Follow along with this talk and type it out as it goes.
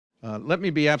Let me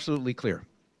be absolutely clear.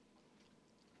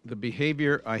 The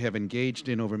behavior I have engaged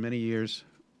in over many years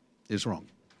is wrong.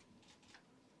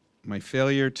 My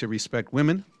failure to respect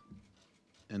women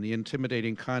and the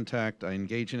intimidating contact I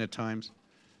engage in at times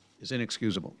is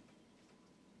inexcusable.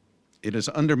 It has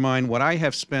undermined what I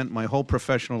have spent my whole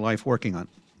professional life working on,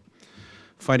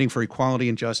 fighting for equality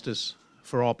and justice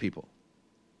for all people.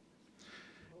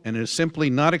 And it is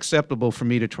simply not acceptable for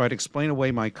me to try to explain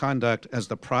away my conduct as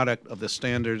the product of the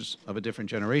standards of a different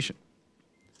generation.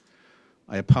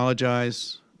 I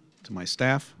apologize to my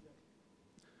staff.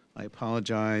 I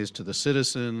apologize to the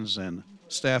citizens and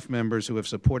staff members who have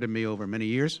supported me over many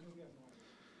years.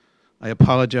 I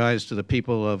apologize to the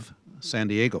people of San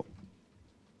Diego.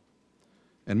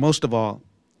 And most of all,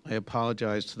 I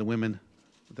apologize to the women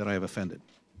that I have offended.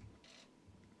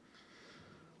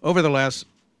 Over the last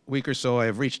week or so, I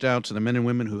have reached out to the men and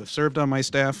women who have served on my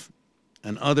staff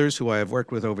and others who I have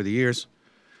worked with over the years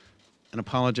and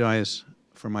apologize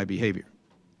for my behavior.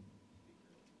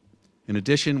 In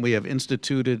addition, we have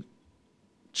instituted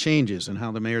changes in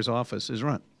how the mayor's office is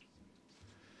run.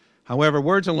 However,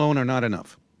 words alone are not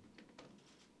enough.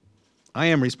 I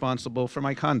am responsible for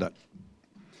my conduct,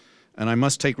 and I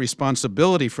must take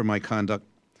responsibility for my conduct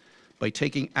by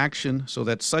taking action so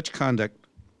that such conduct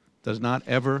does not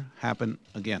ever happen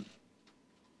again.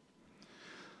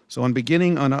 So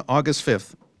beginning on August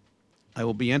 5th, I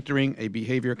will be entering a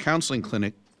behavior counseling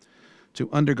clinic to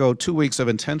undergo 2 weeks of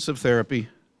intensive therapy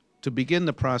to begin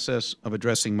the process of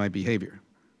addressing my behavior.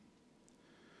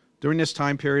 During this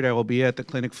time period, I will be at the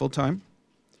clinic full-time,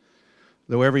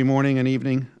 though every morning and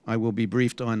evening I will be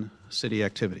briefed on city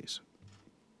activities.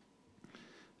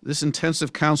 This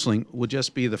intensive counseling will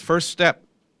just be the first step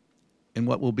in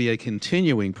what will be a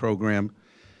continuing program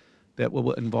that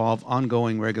will involve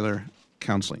ongoing regular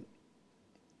counseling.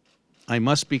 I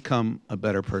must become a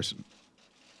better person.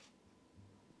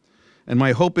 And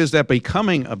my hope is that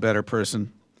becoming a better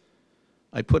person,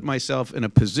 I put myself in a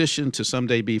position to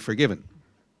someday be forgiven.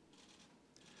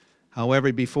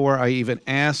 However, before I even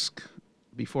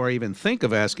think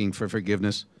of asking for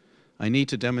forgiveness, I need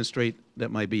to demonstrate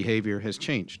that my behavior has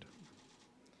changed.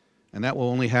 And that will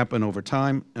only happen over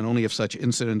time, and only if such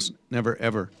incidents never,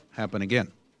 ever happen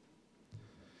again.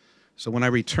 So when I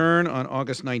return on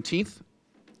August 19th,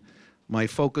 my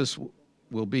focus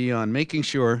will be on making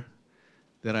sure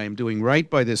that I am doing right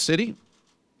by this city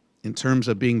in terms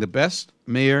of being the best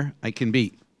mayor I can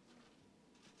be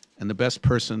and the best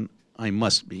person I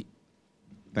must be.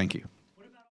 Thank you.